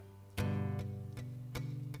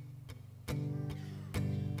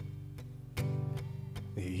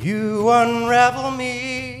You unravel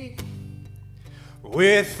me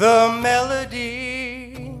with a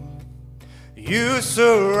melody. You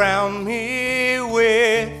surround me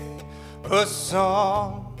with a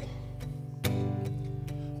song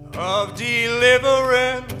of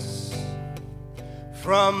deliverance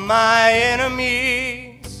from my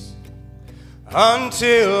enemies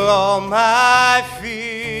until all my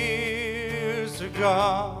fears are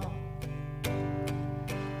gone.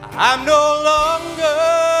 I'm no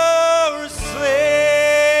longer a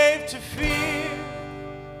slave to fear.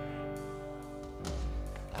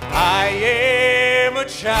 I am a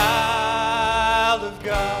child of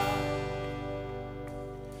God.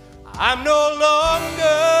 I'm no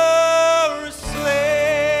longer a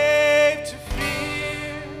slave to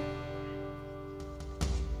fear.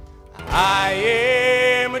 I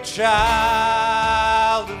am a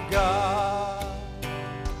child of God.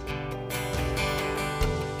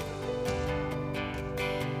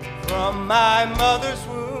 From my mother's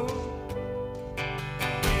womb,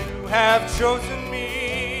 you have chosen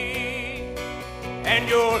me, and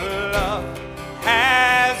your love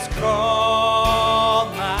has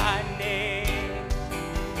called my name.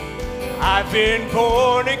 I've been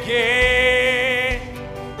born again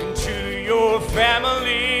into your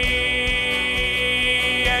family,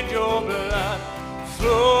 and your blood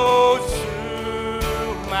flows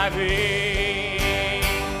through my veins.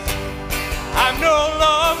 I'm no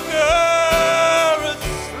longer a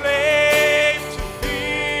slave to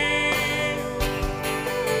fear.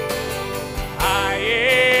 I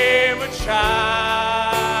am a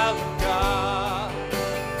child of God.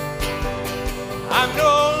 I'm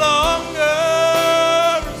no longer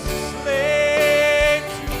a slave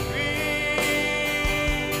to fear.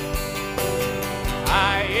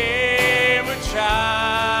 I am a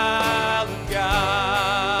child of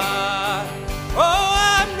God. Oh,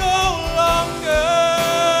 I'm no longer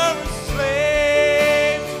a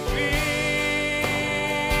slave to fear.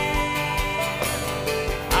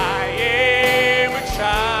 I am a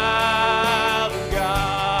child of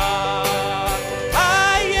God.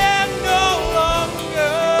 I am no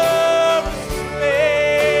longer a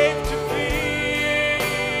slave to fear.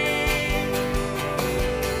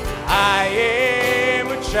 I am a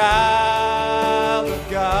child of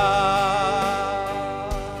God.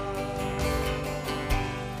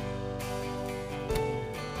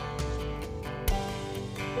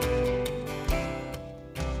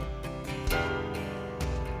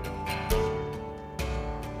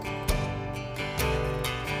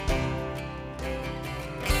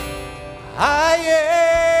 I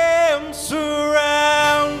am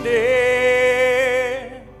surrounded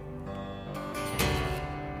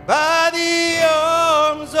by the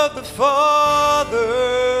arms of the Father.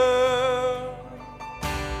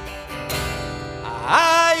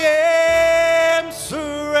 I am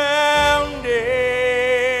surrounded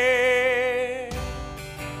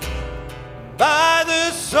by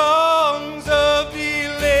the songs of deliverance.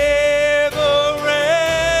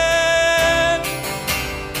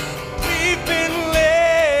 We've been liberated,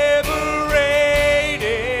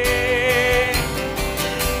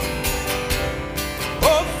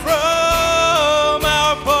 oh, from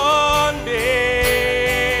our bondage.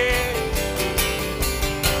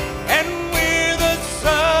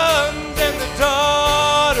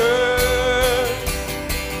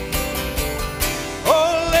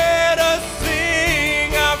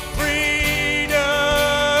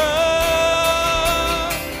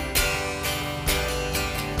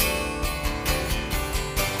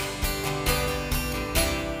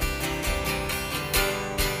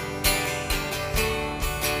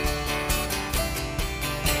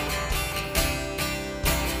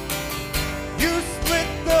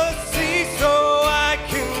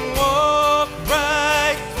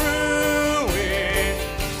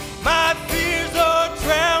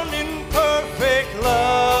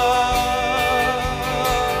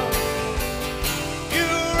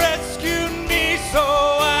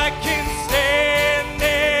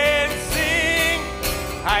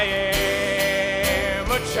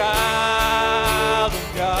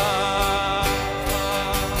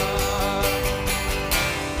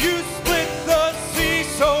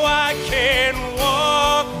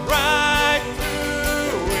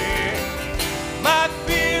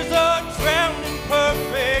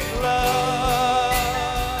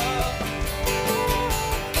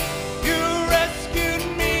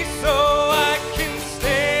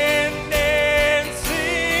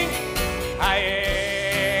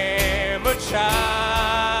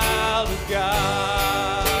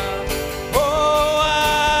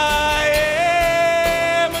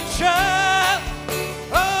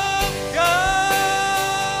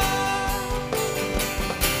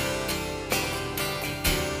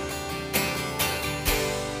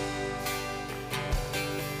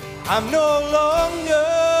 I'm no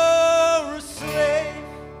longer a slave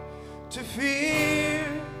to fear,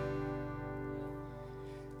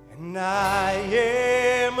 and I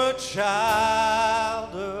am a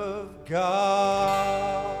child of God.